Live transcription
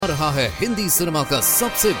रहा है हिंदी सिनेमा का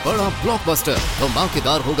सबसे बड़ा ब्लॉकबस्टर।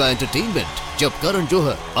 धमाकेदार होगा एंटरटेनमेंट जब करण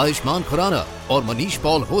जौहर, आयुष्मान खुराना और मनीष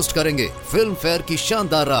पॉल होस्ट करेंगे फिल्म फेयर की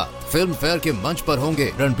शानदार रात। फिल्म फेयर के मंच पर होंगे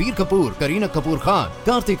रणबीर कपूर, करीना कपूर खान,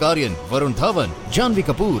 कार्तिक आर्यन, वरुण धवन, जानवी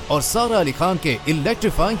कपूर और सारा अली खान के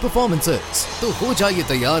इलेक्ट्रीफाइंग परफॉर्मेंसेस। तो हो जाइए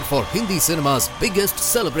तैयार for Hindi cinema's biggest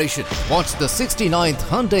celebration. Watch the 69th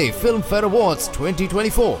Hyundai Film Fair Awards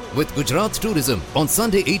 2024 with Gujarat Tourism on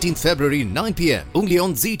Sunday 18th February 9 p.m. only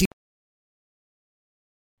on ZT.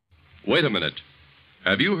 Wait a minute.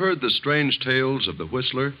 Have you heard the strange tales of the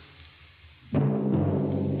Whistler?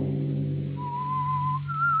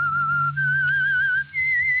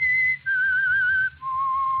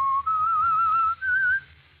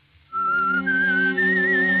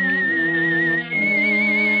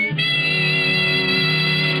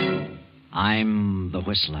 I'm the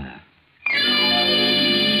Whistler.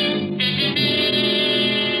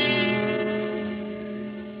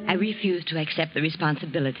 I refuse to accept the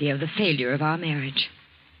responsibility of the failure of our marriage.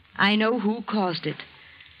 I know who caused it,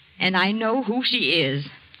 and I know who she is.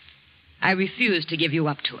 I refuse to give you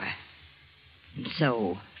up to her. And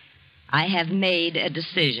so, I have made a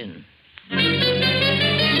decision.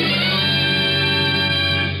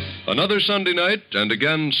 Another Sunday night, and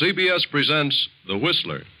again, CBS presents The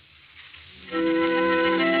Whistler.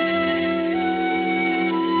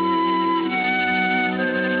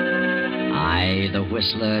 I, the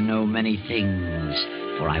Whistler, know many things,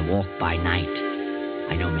 for I walk by night.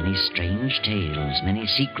 I know many strange tales, many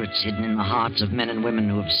secrets hidden in the hearts of men and women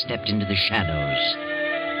who have stepped into the shadows.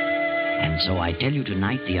 And so I tell you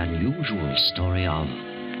tonight the unusual story of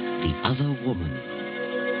the other woman.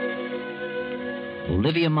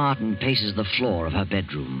 Olivia Martin paces the floor of her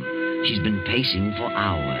bedroom. She's been pacing for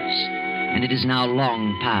hours, and it is now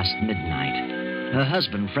long past midnight. Her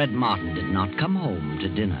husband, Fred Martin, did not come home to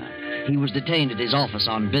dinner. He was detained at his office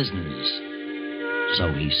on business.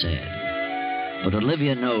 So he said. But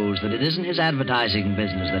Olivia knows that it isn't his advertising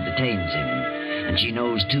business that detains him. And she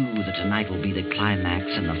knows, too, that tonight will be the climax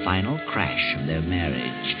and the final crash of their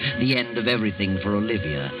marriage. The end of everything for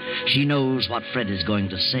Olivia. She knows what Fred is going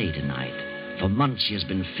to say tonight. For months she has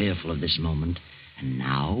been fearful of this moment. And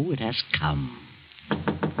now it has come.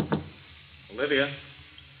 Olivia,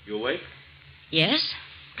 you awake? Yes?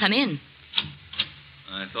 Come in.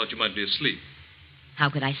 I thought you might be asleep. How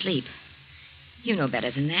could I sleep? You know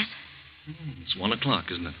better than that. It's 1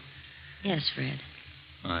 o'clock, isn't it? Yes, Fred.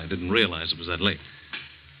 I didn't realize it was that late.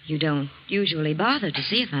 You don't usually bother to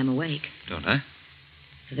see if I'm awake. Don't I?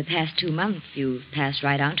 For the past 2 months, you've passed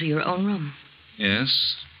right on to your own room.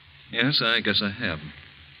 Yes. Yes, I guess I have.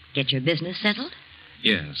 Get your business settled?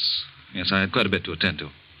 Yes. Yes, I had quite a bit to attend to.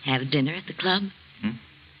 Have dinner at the club?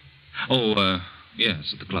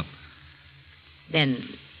 Yes, at the club.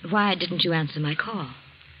 Then why didn't you answer my call?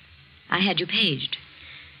 I had you paged.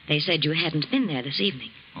 They said you hadn't been there this evening.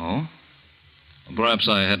 Oh? Well, perhaps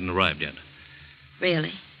I hadn't arrived yet.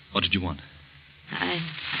 Really? What did you want?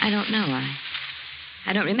 I don't know.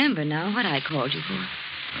 I don't remember now what I called you for.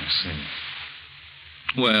 I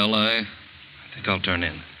see. Well, I think I'll turn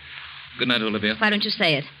in. Good night, Olivia. Why don't you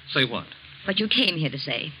say it? Say what? What you came here to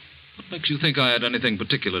say. What makes you think I had anything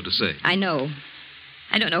particular to say? I know.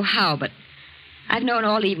 I don't know how, but I've known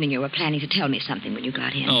all evening you were planning to tell me something when you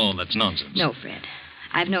got in. Oh, that's nonsense. No, Fred.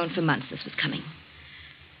 I've known for months this was coming.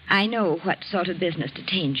 I know what sort of business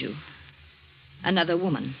detained you. Another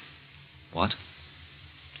woman. What?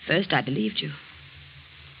 First, I believed you.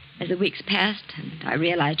 As the weeks passed and I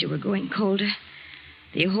realized you were growing colder,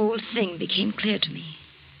 the whole thing became clear to me.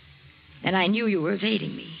 Then I knew you were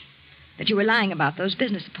evading me, that you were lying about those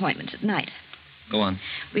business appointments at night. Go on.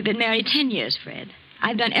 We've been married 10 years, Fred.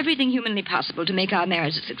 I've done everything humanly possible to make our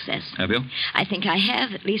marriage a success. Have you? I think I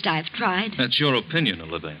have. At least I've tried. That's your opinion,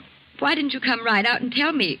 Olivia. Why didn't you come right out and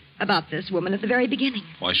tell me about this woman at the very beginning?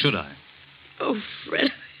 Why should I? Oh,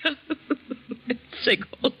 Fred. I'm sick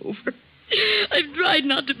all over. I've tried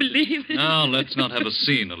not to believe it. Now, let's not have a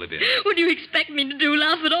scene, Olivia. What do you expect me to do,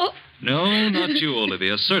 laugh it off? No, not you,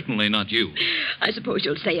 Olivia. Certainly not you. I suppose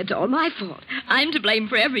you'll say it's all my fault. I'm to blame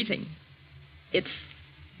for everything.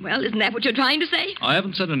 Well, isn't that what you're trying to say? I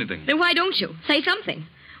haven't said anything. Then why don't you? Say something.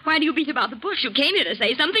 Why do you beat about the bush? You came here to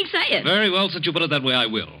say something, say it. Very well, since you put it that way, I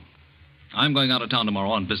will. I'm going out of town tomorrow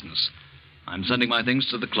on business. I'm sending my things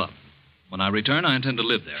to the club. When I return, I intend to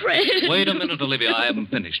live there. Fred. Wait a minute, Olivia. I haven't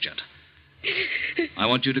finished yet. I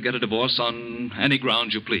want you to get a divorce on any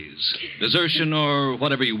grounds you please. Desertion or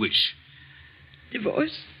whatever you wish.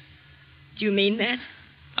 Divorce? Do you mean that?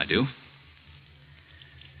 I do.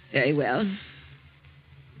 Very well.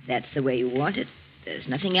 If that's the way you want it, there's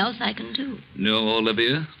nothing else I can do. No,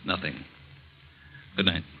 Olivia, nothing. Good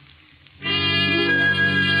night.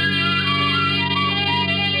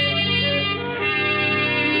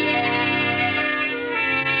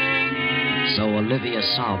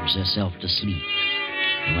 sobs herself to sleep.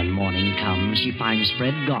 And when morning comes, she finds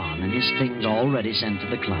Fred gone and his things already sent to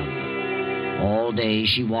the club. All day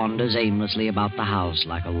she wanders aimlessly about the house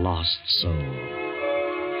like a lost soul.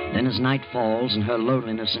 Then as night falls and her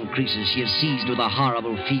loneliness increases, she is seized with a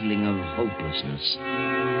horrible feeling of hopelessness.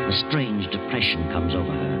 A strange depression comes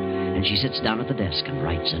over her, and she sits down at the desk and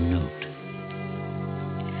writes a note.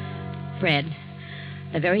 Fred,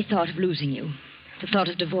 the very thought of losing you, the thought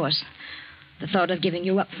of divorce, the thought of giving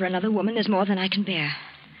you up for another woman is more than I can bear.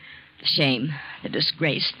 The shame, the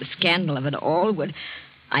disgrace, the scandal of it all would,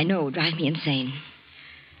 I know, drive me insane.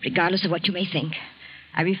 Regardless of what you may think,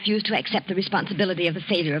 I refuse to accept the responsibility of the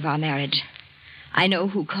failure of our marriage. I know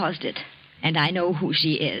who caused it, and I know who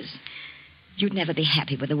she is. You'd never be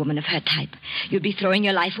happy with a woman of her type. You'd be throwing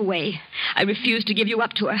your life away. I refuse to give you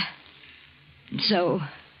up to her. And so,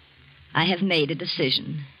 I have made a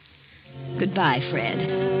decision. Goodbye, Fred.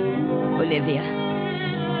 Olivia.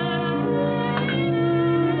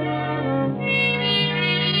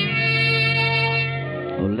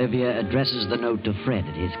 Olivia addresses the note to Fred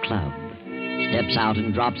at his club, steps out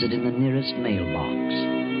and drops it in the nearest mailbox.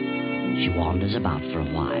 She wanders about for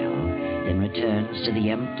a while, then returns to the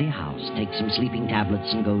empty house, takes some sleeping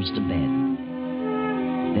tablets, and goes to bed.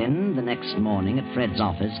 Then, the next morning at Fred's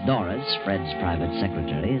office, Doris, Fred's private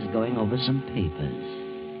secretary, is going over some papers.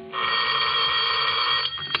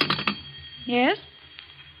 Yes?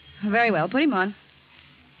 Very well. Put him on.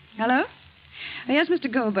 Hello? Yes,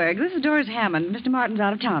 Mr. Goldberg. This is Doris Hammond. Mr. Martin's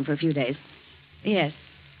out of town for a few days. Yes.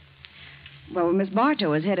 Well, Miss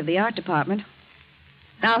Bartow is head of the art department.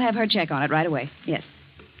 I'll have her check on it right away. Yes.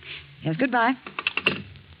 Yes, goodbye.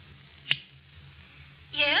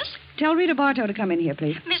 Yes? Tell Rita Bartow to come in here,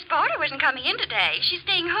 please. Miss Bartow isn't coming in today. She's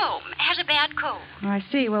staying home. Has a bad cold. Oh, I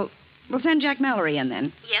see. Well, we'll send Jack Mallory in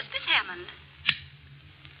then. Yes, Miss Hammond.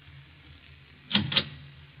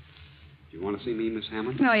 You want to see me, Miss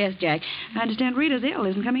Hammond? Oh, yes, Jack. I understand Rita's ill,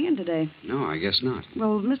 isn't coming in today. No, I guess not.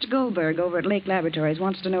 Well, Mr. Goldberg over at Lake Laboratories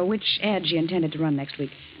wants to know which ad she intended to run next week.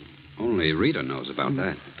 Only Rita knows about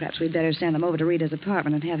that. Perhaps we'd better send them over to Rita's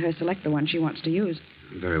apartment and have her select the one she wants to use.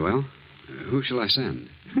 Very well. Who shall I send?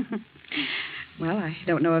 Well, I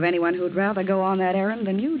don't know of anyone who'd rather go on that errand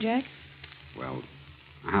than you, Jack. Well,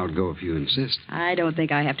 how'd go if you insist? I don't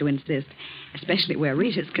think I have to insist, especially where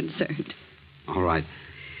Rita's concerned. All right.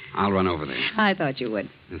 I'll run over there. I thought you would.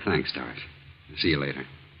 Thanks, Doris. See you later.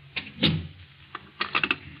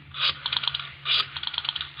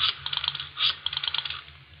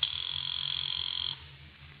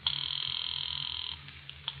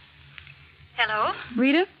 Hello?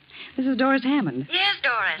 Rita, this is Doris Hammond. Yes,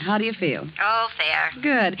 Doris. How do you feel? Oh, fair.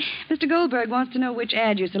 Good. Mr. Goldberg wants to know which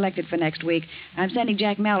ad you selected for next week. I'm sending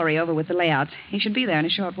Jack Mallory over with the layouts. He should be there in a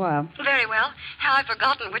short while. Very well. How I've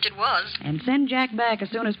forgotten which it was. And send Jack back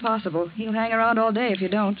as soon as possible. He'll hang around all day if you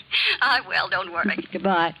don't. I will, don't worry.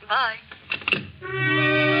 Goodbye. Bye.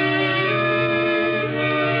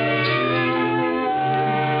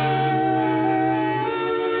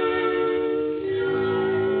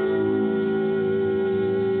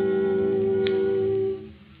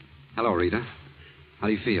 Hello, Rita. How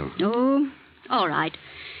do you feel? Oh, all right.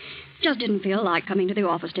 Just didn't feel like coming to the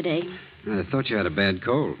office today. I thought you had a bad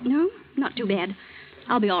cold. No, not too bad.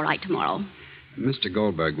 I'll be all right tomorrow. Mr.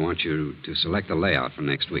 Goldberg wants you to select the layout for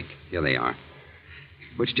next week. Here they are.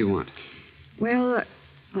 Which do you want? Well,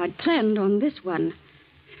 I'd planned on this one.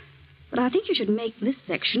 But I think you should make this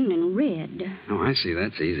section in red. Oh, I see.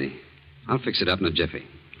 That's easy. I'll fix it up in a jiffy.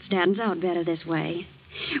 Stands out better this way.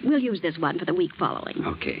 We'll use this one for the week following.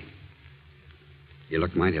 Okay. You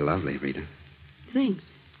look mighty lovely, Rita. Thanks.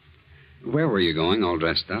 Where were you going, all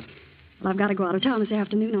dressed up? Well, I've got to go out of town this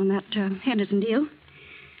afternoon on that Henderson deal.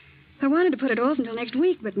 I wanted to put it off until next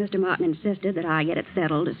week, but Mr. Martin insisted that I get it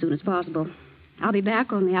settled as soon as possible. I'll be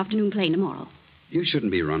back on the afternoon plane tomorrow. You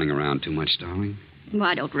shouldn't be running around too much, darling. Well,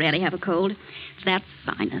 I don't really have a cold. It's that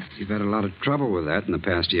sinus. You've had a lot of trouble with that in the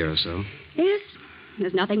past year or so. Yes.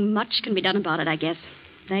 There's nothing much can be done about it, I guess.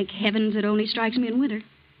 Thank heavens it only strikes me in winter.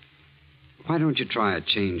 Why don't you try a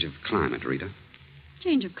change of climate, Rita?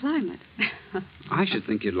 Change of climate. I should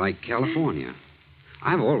think you'd like California.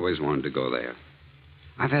 I've always wanted to go there.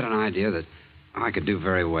 I've had an idea that I could do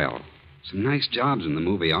very well. Some nice jobs in the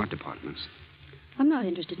movie art departments. I'm not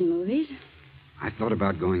interested in movies. I thought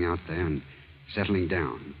about going out there and settling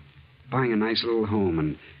down, buying a nice little home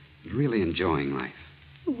and really enjoying life.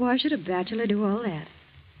 Why should a bachelor do all that?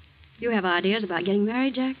 You have ideas about getting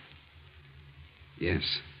married, Jack? Yes.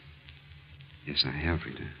 Yes, I have,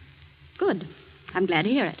 Rita. Good. I'm glad to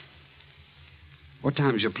hear it. What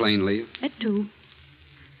time's your plane leave? At 2.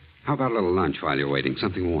 How about a little lunch while you're waiting?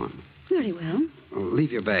 Something warm. Very well.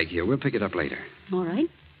 leave your bag here. We'll pick it up later. All right.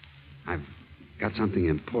 I've got something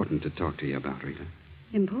important to talk to you about, Rita.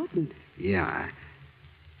 Important. Yeah,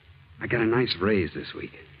 I got a nice raise this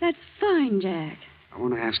week. That's fine, Jack. I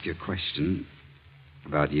want to ask you a question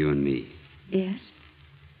about you and me. Yes?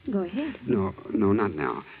 Go ahead. No, not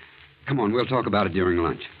now. Come on, we'll talk about it during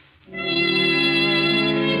lunch.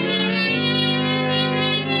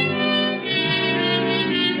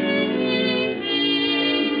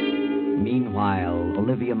 Meanwhile,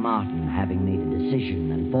 Olivia Martin, having made a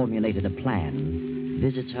decision and formulated a plan,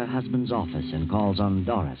 visits her husband's office and calls on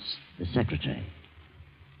Doris, the secretary.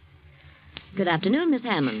 Good afternoon, Miss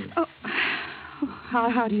Hammond. Oh,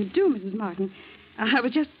 how do you do, Mrs. Martin? I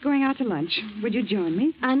was just going out to lunch. Would you join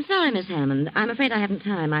me? I'm sorry, Miss Hammond. I'm afraid I haven't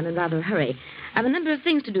time. I'm in rather a hurry. I've a number of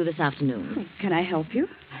things to do this afternoon. Oh, can I help you?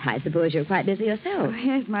 I suppose you're quite busy yourself. Oh,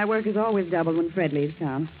 yes, my work is always doubled when Fred leaves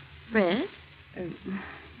town. Fred?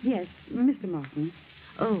 Yes, Mr. Martin.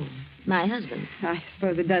 Oh, my husband. I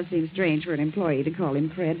suppose it does seem strange for an employee to call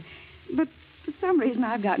him Fred. But for some reason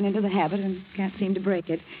I've gotten into the habit and can't seem to break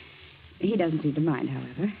it. He doesn't seem to mind,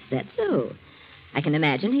 however. That's so. I can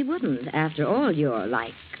imagine he wouldn't. After all, you're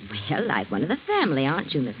like one of the family,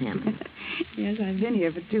 aren't you, Miss Hammond? Yes, I've been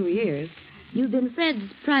here for 2 years. You've been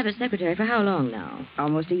Fred's private secretary for how long now?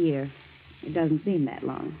 Almost a year. It doesn't seem that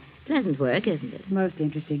long. Pleasant work, isn't it? Most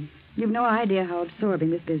interesting. You've no idea how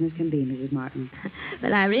absorbing this business can be, Mrs. Martin.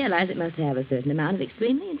 Well, I realize it must have a certain amount of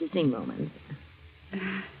extremely interesting moments.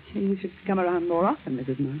 You should come around more often,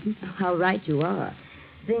 Mrs. Martin. How right you are.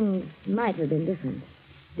 Things might have been different.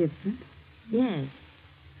 Different? Yes.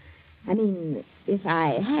 I mean, if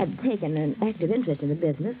I had taken an active interest in the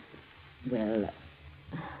business, well,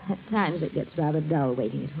 at times it gets rather dull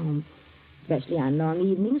waiting at home, especially on long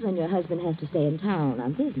evenings when your husband has to stay in town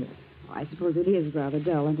on business. Oh, I suppose it is rather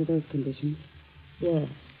dull under those conditions. Yes.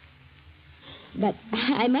 But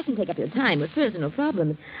I mustn't take up your time with personal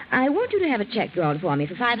problems. I want you to have a check drawn for me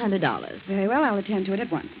for $500. Very well, I'll attend to it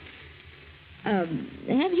at once. Have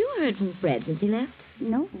you heard from Fred since he left?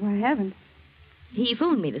 No, I haven't. He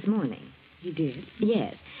phoned me this morning. He did?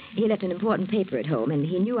 Yes. He left an important paper at home, and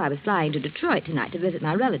he knew I was flying to Detroit tonight to visit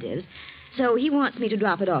my relatives, so he wants me to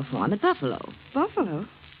drop it off for him at Buffalo. Buffalo?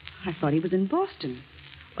 I thought he was in Boston.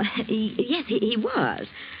 Well, yes, he was,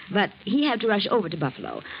 but he had to rush over to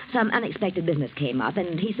Buffalo. Some unexpected business came up,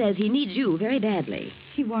 and he says he needs you very badly.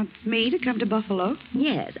 He wants me to come to Buffalo?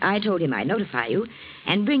 Yes, I told him I'd notify you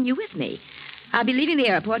and bring you with me. I'll be leaving the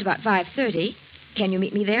airport about 5:30. Can you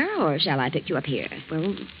meet me there, or shall I pick you up here?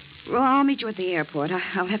 Well, I'll meet you at the airport.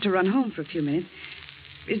 I'll have to run home for a few minutes.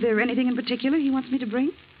 Is there anything in particular he wants me to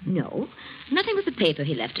bring? No, nothing but the paper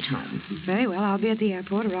he left at home. Very well, I'll be at the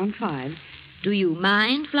airport around 5. Do you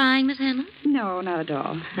mind flying, Miss Hammond? No, not at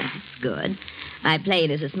all. That's good. My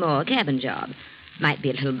plane is a small cabin job. Might be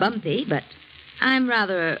a little bumpy, but I'm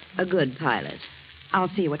rather a good pilot. I'll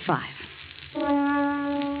see you at 5.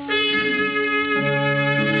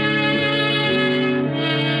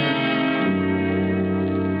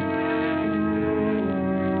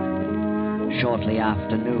 Shortly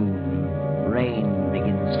after noon, rain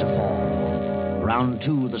begins to fall. Round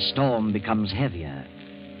 2, the storm becomes heavier.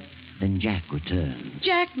 Then Jack returns.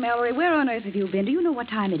 Jack Mallory, where on earth have you been? Do you know what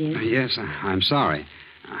time it is? Yes, I'm sorry.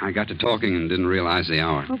 I got to talking and didn't realize the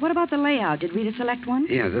hour. Well, what about the layout? Did Rita select one?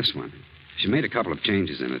 Yeah, this one. She made a couple of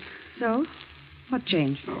changes in it. So? What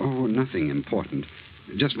change? Oh, nothing important.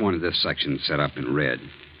 Just wanted this section set up in red.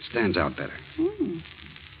 Stands out better.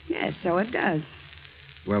 Yes, so it does.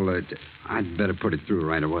 Well, I'd better put it through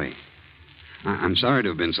right away. I'm sorry to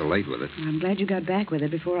have been so late with it. I'm glad you got back with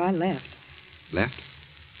it before I left. Left?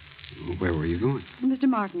 Where were you going? Mr.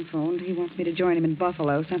 Martin phoned. He wants me to join him in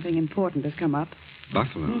Buffalo. Something important has come up.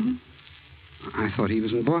 Buffalo? Mm-hmm. I thought he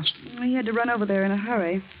was in Boston. Well, he had to run over there in a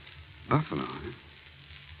hurry. Buffalo, huh?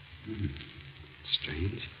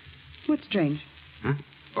 Strange. What's strange? Huh?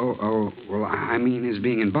 Oh, well, I mean his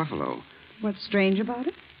being in Buffalo. What's strange about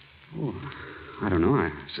it? Oh, I don't know.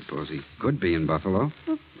 I suppose he could be in Buffalo.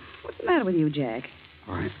 Well, what's the matter with you, Jack?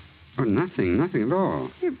 Why? Oh, nothing at all.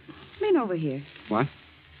 Here, lean over here. What?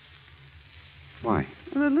 Why?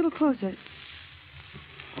 A little closer.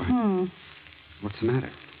 What? What's the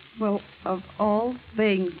matter? Well, of all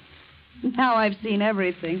things, now I've seen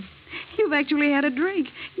everything. You've actually had a drink.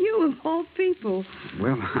 You, of all people.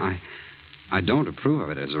 Well, I don't approve of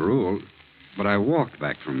it as a rule, but I walked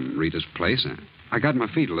back from Rita's place. I got my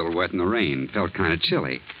feet a little wet in the rain. Felt kind of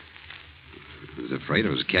chilly. I was afraid I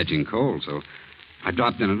was catching cold, so I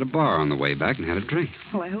dropped in at a bar on the way back and had a drink.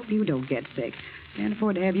 Well, I hope you don't get sick. Can't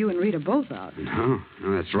afford to have you and Rita both out. No,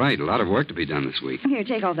 that's right. A lot of work to be done this week. Here,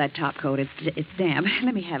 take off that top coat. It's damp.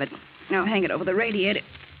 Let me have it. Now hang it over the radiator.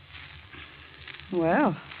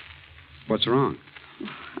 Well, What's wrong?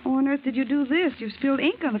 how on earth did you do this? You spilled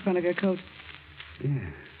ink on the front of your coat. Yeah.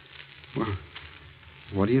 Well,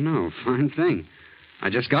 what do you know? Fine thing. I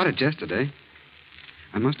just got it yesterday.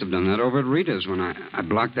 I must have done that over at Rita's when I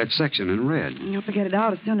blocked that section in red. You'll have to get it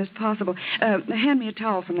out as soon as possible. Hand me a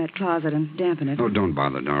towel from that closet and dampen it. Oh, don't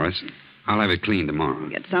bother, Doris. I'll have it cleaned tomorrow.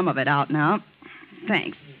 Get some of it out now.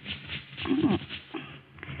 Thanks.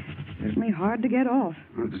 Certainly hard to get off.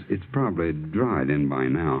 Well, it's probably dried in by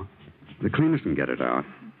now. The cleaners can get it out.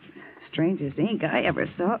 Strangest ink I ever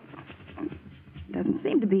saw. Doesn't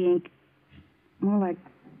seem to be ink. More like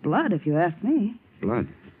blood, if you ask me. Blood.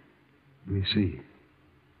 Let me see.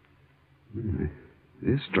 It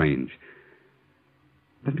is strange.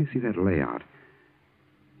 Let me see that layout.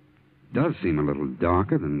 Does seem a little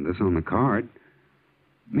darker than this on the card.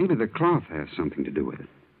 Maybe the cloth has something to do with it.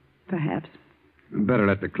 Perhaps. Better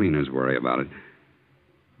let the cleaners worry about it.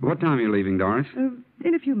 What time are you leaving, Doris?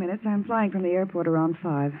 In a few minutes. I'm flying from the airport around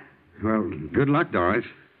 5. Well, good luck, Doris.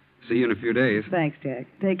 See you in a few days. Thanks, Jack.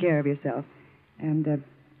 Take care of yourself. And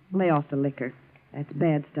lay off the liquor. That's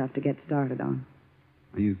bad stuff to get started on.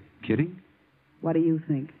 Are you kidding? What do you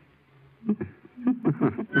think?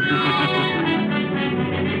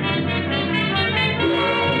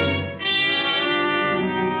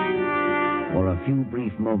 For a few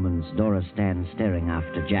brief moments, Doris stands staring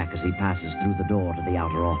after Jack as he passes through the door to the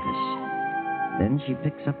outer office. Then she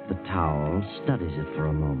picks up the towel, studies it for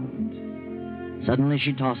a moment. Suddenly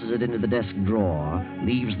she tosses it into the desk drawer,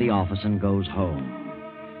 leaves the office, and goes home.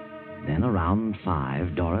 Then around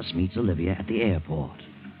 5, Doris meets Olivia at the airport.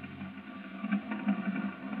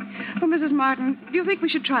 Oh, Mrs. Martin, do you think we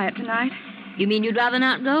should try it tonight? You mean you'd rather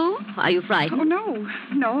not go? Are you frightened? Oh, no.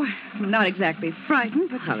 No, I'm not exactly frightened,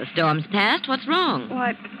 but... Well, the storm's passed. What's wrong?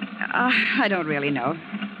 Well, I don't really know.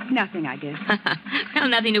 Nothing, I guess. Well,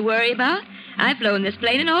 nothing to worry about. I've flown this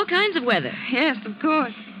plane in all kinds of weather. Yes, of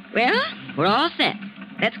course. Well, we're all set.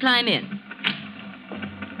 Let's climb in.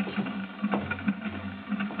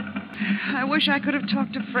 I wish I could have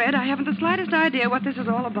talked to Fred. I haven't the slightest idea what this is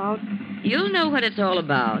all about. You'll know what it's all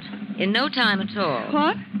about. In no time at all.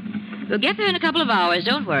 What? We'll get there in a couple of hours.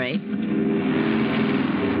 Don't worry.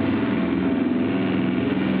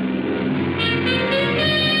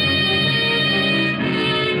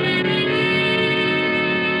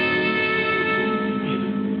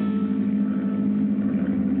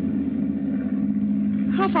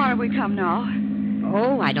 How far have we come now?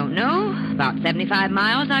 Oh, I don't know. About 75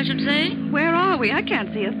 miles, I should say. Where are we? I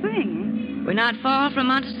can't see a thing. We're not far from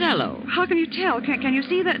Monticello. How can you tell? Can you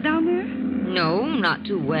see that down there? No, not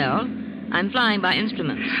too well. I'm flying by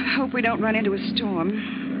instruments. I hope we don't run into a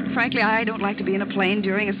storm. Frankly, I don't like to be in a plane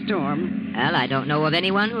during a storm. Well, I don't know of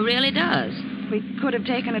anyone who really does. We could have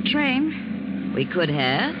taken a train. We could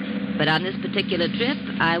have, but on this particular trip,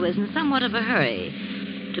 I was in somewhat of a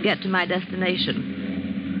hurry to get to my destination.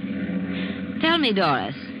 Tell me,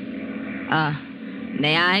 Doris.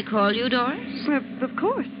 May I call you Doris? Well, of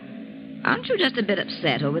course. Aren't you just a bit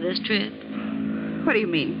upset over this trip? What do you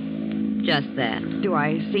mean? Just that. Do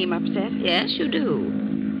I seem upset? Yes, you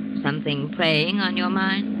do. Something preying on your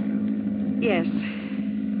mind? Yes.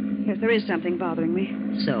 Yes, there is something bothering me.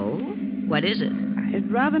 So? What is it?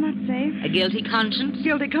 I'd rather not say. A guilty conscience?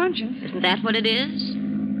 Guilty conscience? Isn't that what it is?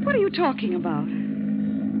 What are you talking about?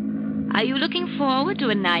 Are you looking forward to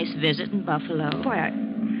a nice visit in Buffalo? Why,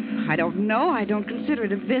 I don't know. I don't consider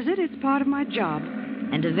it a visit. It's part of my job.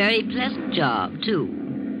 And a very pleasant job, too.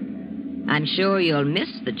 I'm sure you'll miss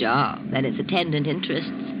the job and its attendant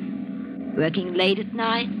interests. Working late at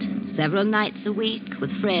night, several nights a week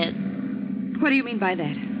with Fred. What do you mean by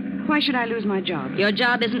that? Why should I lose my job? Your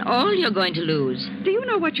job isn't all you're going to lose. Do you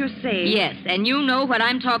know what you're saying? Yes, and you know what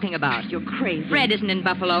I'm talking about. You're crazy. Fred isn't in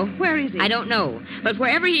Buffalo. Where is he? I don't know. But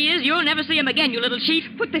wherever he is, you'll never see him again, you little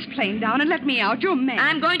cheat. Put this plane down and let me out. You're mad.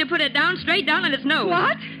 I'm going to put it down, straight down on its nose.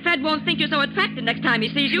 What? Fred won't think you're so attractive next time he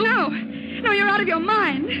sees you. No. No, you're out of your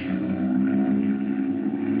mind.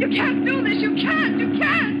 You can't do this. You can't. You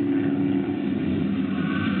can't.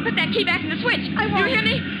 Put that key back in the switch. I won't. You hear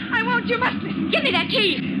me? I won't. You must listen. Give me that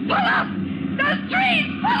key. Pull up. Those trees.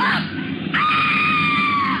 Pull up.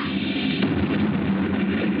 Ah!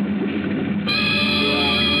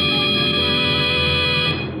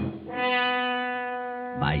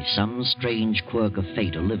 By some strange quirk of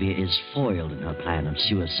fate, Olivia is foiled in her plan of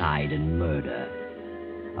suicide and murder.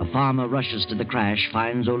 A farmer rushes to the crash,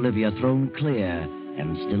 finds Olivia thrown clear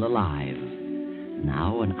and still alive.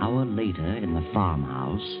 Now, an hour later, in the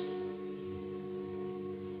farmhouse.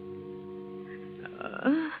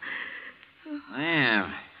 Well,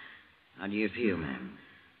 how do you feel, ma'am?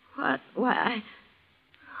 What? Why,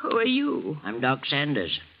 who are you? I'm Doc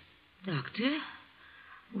Sanders. Doctor?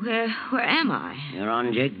 Where am I? You're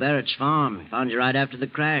on Jake Barrett's farm. Found you right after the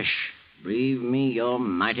crash. Believe me, you're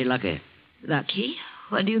mighty lucky. Lucky?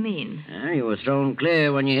 What do you mean? You were thrown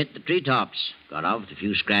clear when you hit the treetops. Got off with a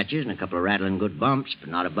few scratches and a couple of rattling good bumps, but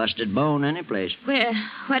not a busted bone anyplace.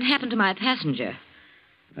 What happened to my passenger?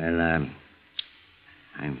 Well,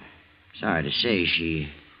 I'm sorry to say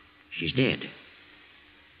she's dead.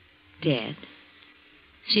 Dead?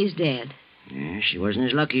 She's dead. Yeah, she wasn't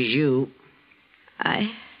as lucky as you.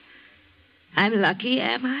 I'm lucky,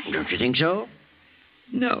 am I? Don't you think so?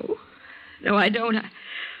 No. No, I don't.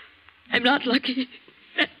 I'm not lucky.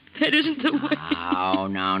 That isn't the way. Now.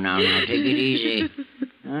 Take it easy.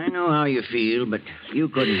 I know how you feel, but you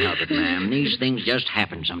couldn't help it, ma'am. These things just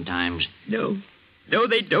happen sometimes. No,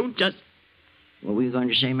 they don't just... What were you going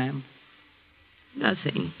to say, ma'am?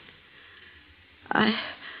 Nothing.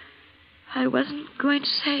 I wasn't going to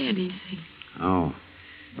say anything. Oh.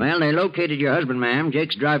 Well, they located your husband, ma'am.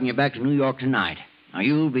 Jake's driving you back to New York tonight. Now,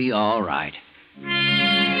 you'll be all right.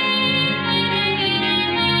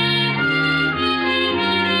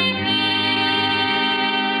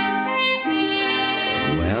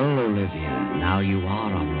 Well, Olivia, now you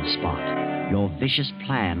are on the spot. Your vicious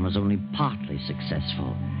plan was only partly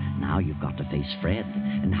successful. Now you've got to face Fred.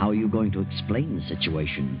 And how are you going to explain the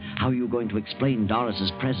situation? How are you going to explain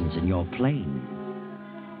Doris's presence in your plane?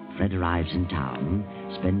 Fred arrives in town,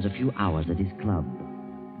 spends a few hours at his club.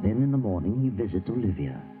 Then in the morning, he visits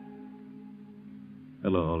Olivia.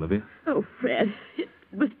 Hello, Olivia. Oh, Fred, it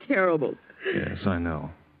was terrible. Yes, I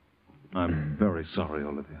know. I'm very sorry,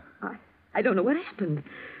 Olivia. I don't know what happened,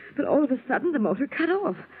 but all of a sudden the motor cut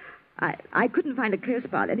off. I couldn't find a clear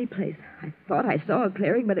spot anyplace. I thought I saw a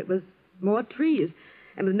clearing, but it was more trees.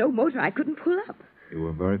 And with no motor, I couldn't pull up. You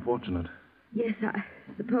were very fortunate. Yes, I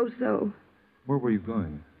suppose so. Where were you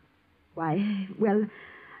going? Why, well,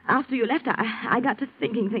 after you left, I got to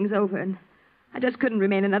thinking things over, and I just couldn't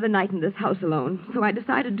remain another night in this house alone. So I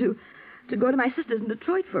decided to go to my sister's in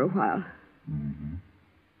Detroit for a while. Mm-hmm.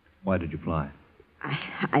 Why did you fly?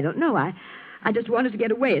 I don't know. I just wanted to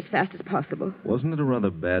get away as fast as possible. Wasn't it a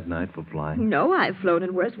rather bad night for flying? No, I've flown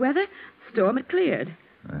in worse weather. The storm had cleared.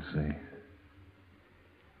 I see.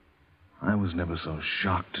 I was never so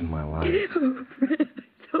shocked in my life. Oh, Fred, I'm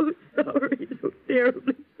so sorry. So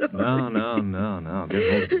terribly sorry. No.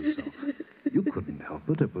 Get hold of yourself. You couldn't help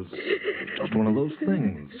it. It was just one of those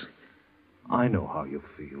things. I know how you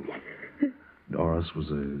feel. Doris was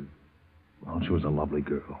she was a lovely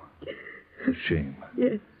girl. It's a shame.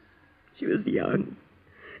 Yes. She was young.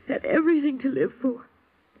 Had everything to live for.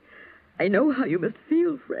 I know how you must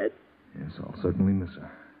feel, Fred. Yes, I'll certainly miss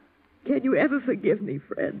her. Can you ever forgive me,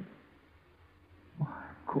 Fred? Why,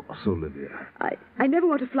 of course, Olivia. I never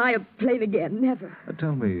want to fly a plane again. Never.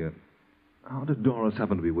 Tell me, how did Doris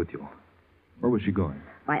happen to be with you? Where was she going?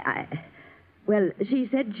 Why, well, she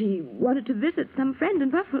said she wanted to visit some friend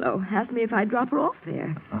in Buffalo. Asked me if I'd drop her off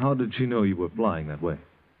there. How did she know you were flying that way?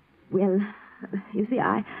 Well, you see,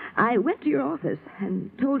 I went to your office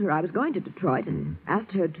and told her I was going to Detroit and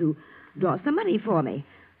asked her to draw some money for me.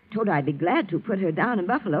 Told her I'd be glad to put her down in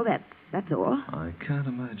Buffalo. That's all. I can't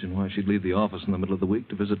imagine why she'd leave the office in the middle of the week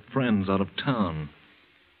to visit friends out of town.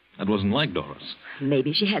 That wasn't like Doris.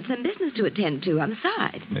 Maybe she had some business to attend to on the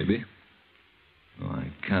side. Maybe. Well,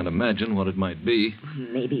 I can't imagine what it might be.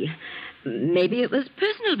 Maybe it was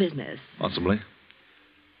personal business. Possibly.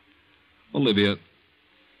 Olivia,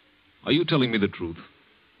 are you telling me the truth?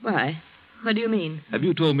 Why? What do you mean? Have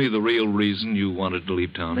you told me the real reason you wanted to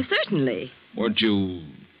leave town? Well, certainly. Weren't you,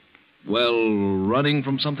 running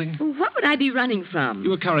from something? Well, what would I be running from? You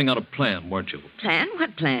were carrying out a plan, weren't you? Plan?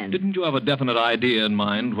 What plan? Didn't you have a definite idea in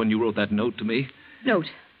mind when you wrote that note to me? Note?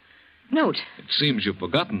 It seems you've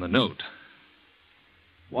forgotten the note.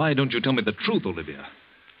 Why don't you tell me the truth, Olivia?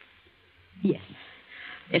 Yes,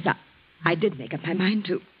 I did make up my mind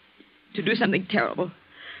to do something terrible.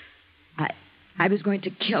 I was going to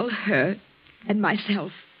kill her and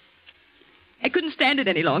myself. I couldn't stand it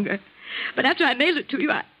any longer. But after I mailed it to you,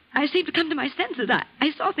 I seemed to come to my senses.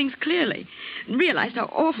 I saw things clearly and realized how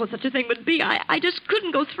awful such a thing would be. I just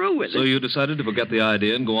couldn't go through with it. So you decided to forget the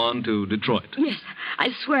idea and go on to Detroit? Yes. I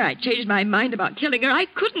swear I changed my mind about killing her. I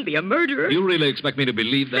couldn't be a murderer. You really expect me to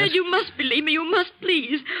believe that? Fred, you must believe me. You must,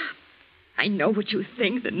 please. I know what you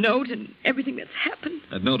think, the note and everything that's happened.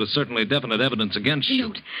 That note is certainly definite evidence against you.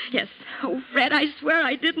 Note? Yes. Oh, Fred, I swear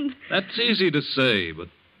I didn't. That's easy to say, but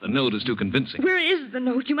the note is too convincing. Where is the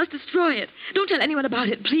note? You must destroy it. Don't tell anyone about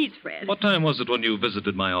it, please, Fred. What time was it when you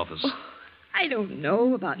visited my office? Oh, I don't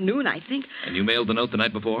know. About noon, I think. And you mailed the note the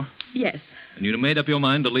night before? Yes. And you made up your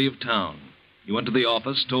mind to leave town. You went to the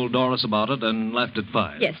office, told Doris about it, and left at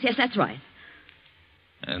 5. Yes, that's right.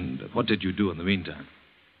 And what did you do in the meantime?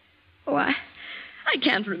 Oh, I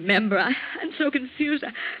can't remember. I'm so confused.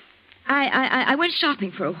 I went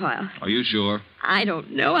shopping for a while. Are you sure? I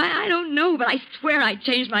don't know. I don't know, but I swear I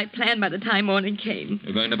changed my plan by the time morning came.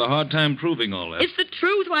 You're going to have a hard time proving all that. It's the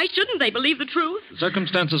truth. Why shouldn't they believe the truth? The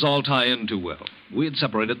circumstances all tie in too well. We had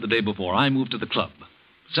separated the day before. I moved to the club.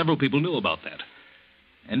 Several people knew about that.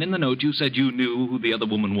 And in the note, you said you knew who the other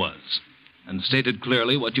woman was, and stated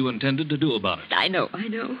clearly what you intended to do about it. I know.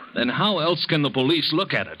 Then how else can the police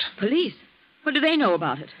look at it? Police? What do they know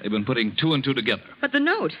about it? They've been putting 2 and 2 together. But the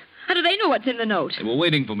note? How do they know what's in the note? They were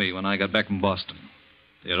waiting for me when I got back from Boston.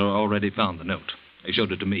 They had already found the note. They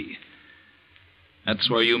showed it to me. That's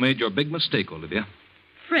where you made your big mistake, Olivia.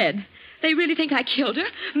 Fred, they really think I killed her,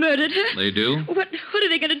 murdered her? They do. What are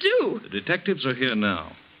they going to do? The detectives are here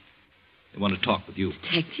now. They want to talk with you.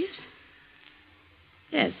 Detectives?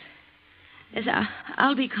 Yes. Yes,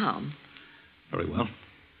 I'll be calm. Very well.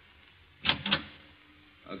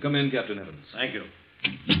 Come in, Captain Evans. Thank you.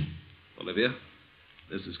 Olivia,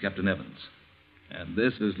 this is Captain Evans. And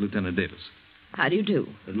this is Lieutenant Davis. How do you do?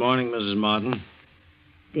 Good morning, Mrs. Martin.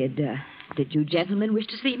 Did you gentlemen wish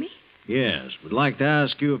to see me? Yes, would like to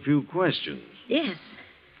ask you a few questions. Yes.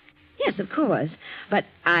 Yes, of course. But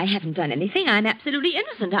I haven't done anything. I'm absolutely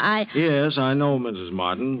innocent. Yes, I know, Mrs.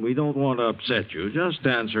 Martin. We don't want to upset you. Just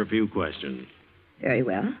answer a few questions. Very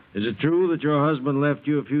well. Is it true that your husband left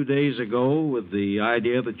you a few days ago with the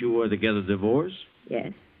idea that you were to get a divorce?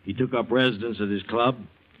 Yes. He took up residence at his club?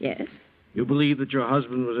 Yes. You believe that your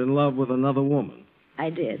husband was in love with another woman?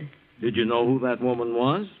 I did. Did you know who that woman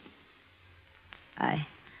was?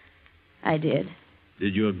 I did.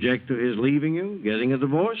 Did you object to his leaving you, getting a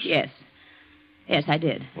divorce? Yes. Yes, I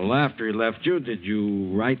did. Well, after he left you, did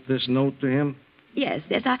you write this note to him? Yes,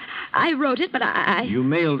 I wrote it, but I... You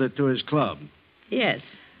mailed it to his club? Yes.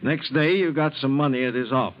 Next day, you got some money at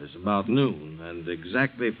his office, about noon, and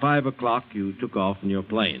exactly 5 o'clock, you took off in your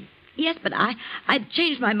plane. Yes, but I'd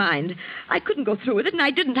changed my mind. I couldn't go through with it, and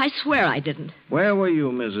I didn't. I swear I didn't. Where were you,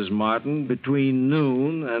 Mrs. Martin, between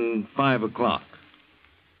noon and 5 o'clock?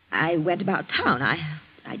 I went about town.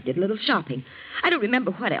 I did a little shopping. I don't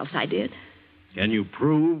remember what else I did. Can you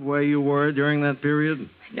prove where you were during that period?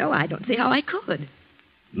 No, I don't see how I could.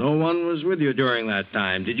 No one was with you during that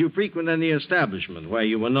time. Did you frequent any establishment where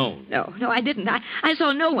you were known? No, I didn't. I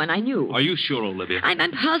saw no one I knew. Are you sure, Olivia?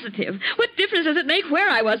 I'm positive. What difference does it make where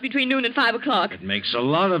I was between noon and 5 o'clock? It makes a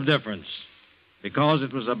lot of difference. Because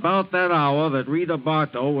it was about that hour that Rita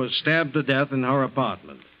Bartow was stabbed to death in her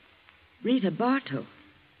apartment. Rita Bartow?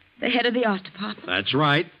 The head of the art department? That's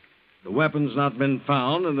right. The weapon's not been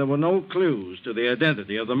found, and there were no clues to the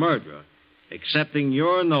identity of the murderer, excepting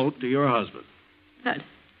your note to your husband.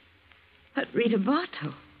 But Rita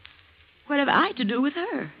Bartow, what have I to do with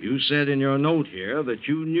her? You said in your note here that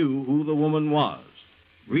you knew who the woman was.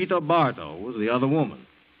 Rita Bartow was the other woman.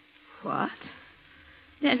 What?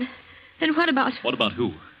 Then what about... What about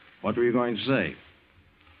who? What were you going to say?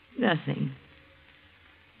 Nothing.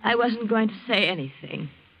 I wasn't going to say anything.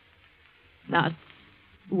 Not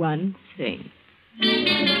one thing.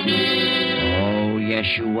 Oh, yes,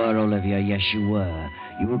 you were, Olivia. Yes, you were.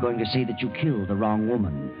 You were going to say that you killed the wrong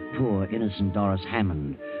woman, poor, innocent Doris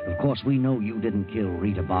Hammond. Of course, we know you didn't kill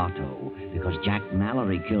Rita Bartow, because Jack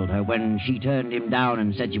Mallory killed her when she turned him down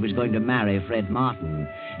and said she was going to marry Fred Martin.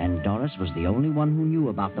 And Doris was the only one who knew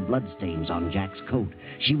about the bloodstains on Jack's coat.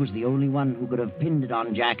 She was the only one who could have pinned it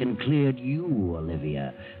on Jack and cleared you,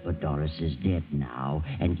 Olivia. But Doris is dead now,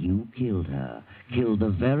 and you killed her. Killed the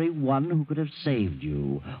very one who could have saved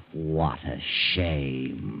you. What a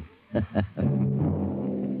shame.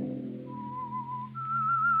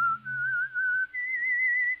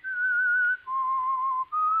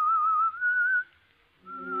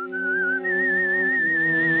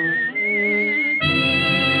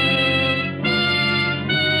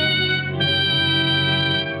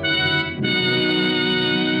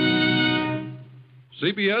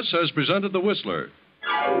 CBS has presented The Whistler.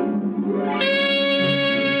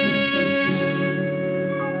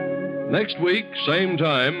 Next week, same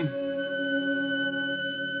time.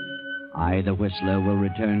 I, the Whistler, will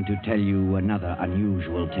return to tell you another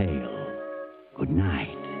unusual tale. Good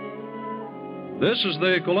night. This is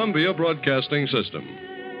the Columbia Broadcasting System.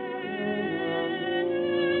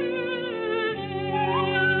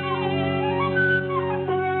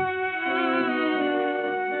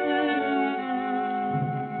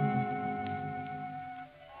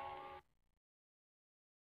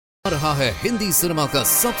 रहा है Hindi cinema का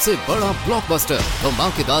सबसे बड़ा blockbuster.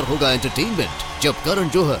 धमाकेदार होगा entertainment जब करण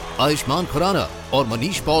जौहर, आयुष्मान खुराना और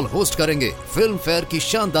Manish Paul host करेंगे फिल्म फेयर की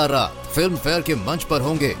शानदार रात। फिल्म फेयर के मंच पर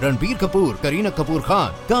होंगे रणबीर कपूर, करीना कपूर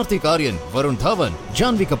खान, कार्तिक आर्यन, वरुण धवन,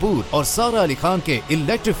 जानवी कपूर और सारा अली खान के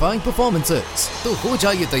इलेक्ट्रीफाइंग परफॉर्मेंसेस। तो हो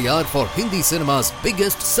जाइए तैयार for Hindi cinema's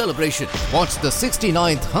biggest celebration. Watch the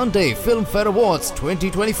 69th Hyundai Film Fair Awards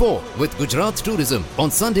 2024 with Gujarat Tourism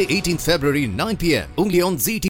on Sunday 18th February 9 p.m. only on ZT.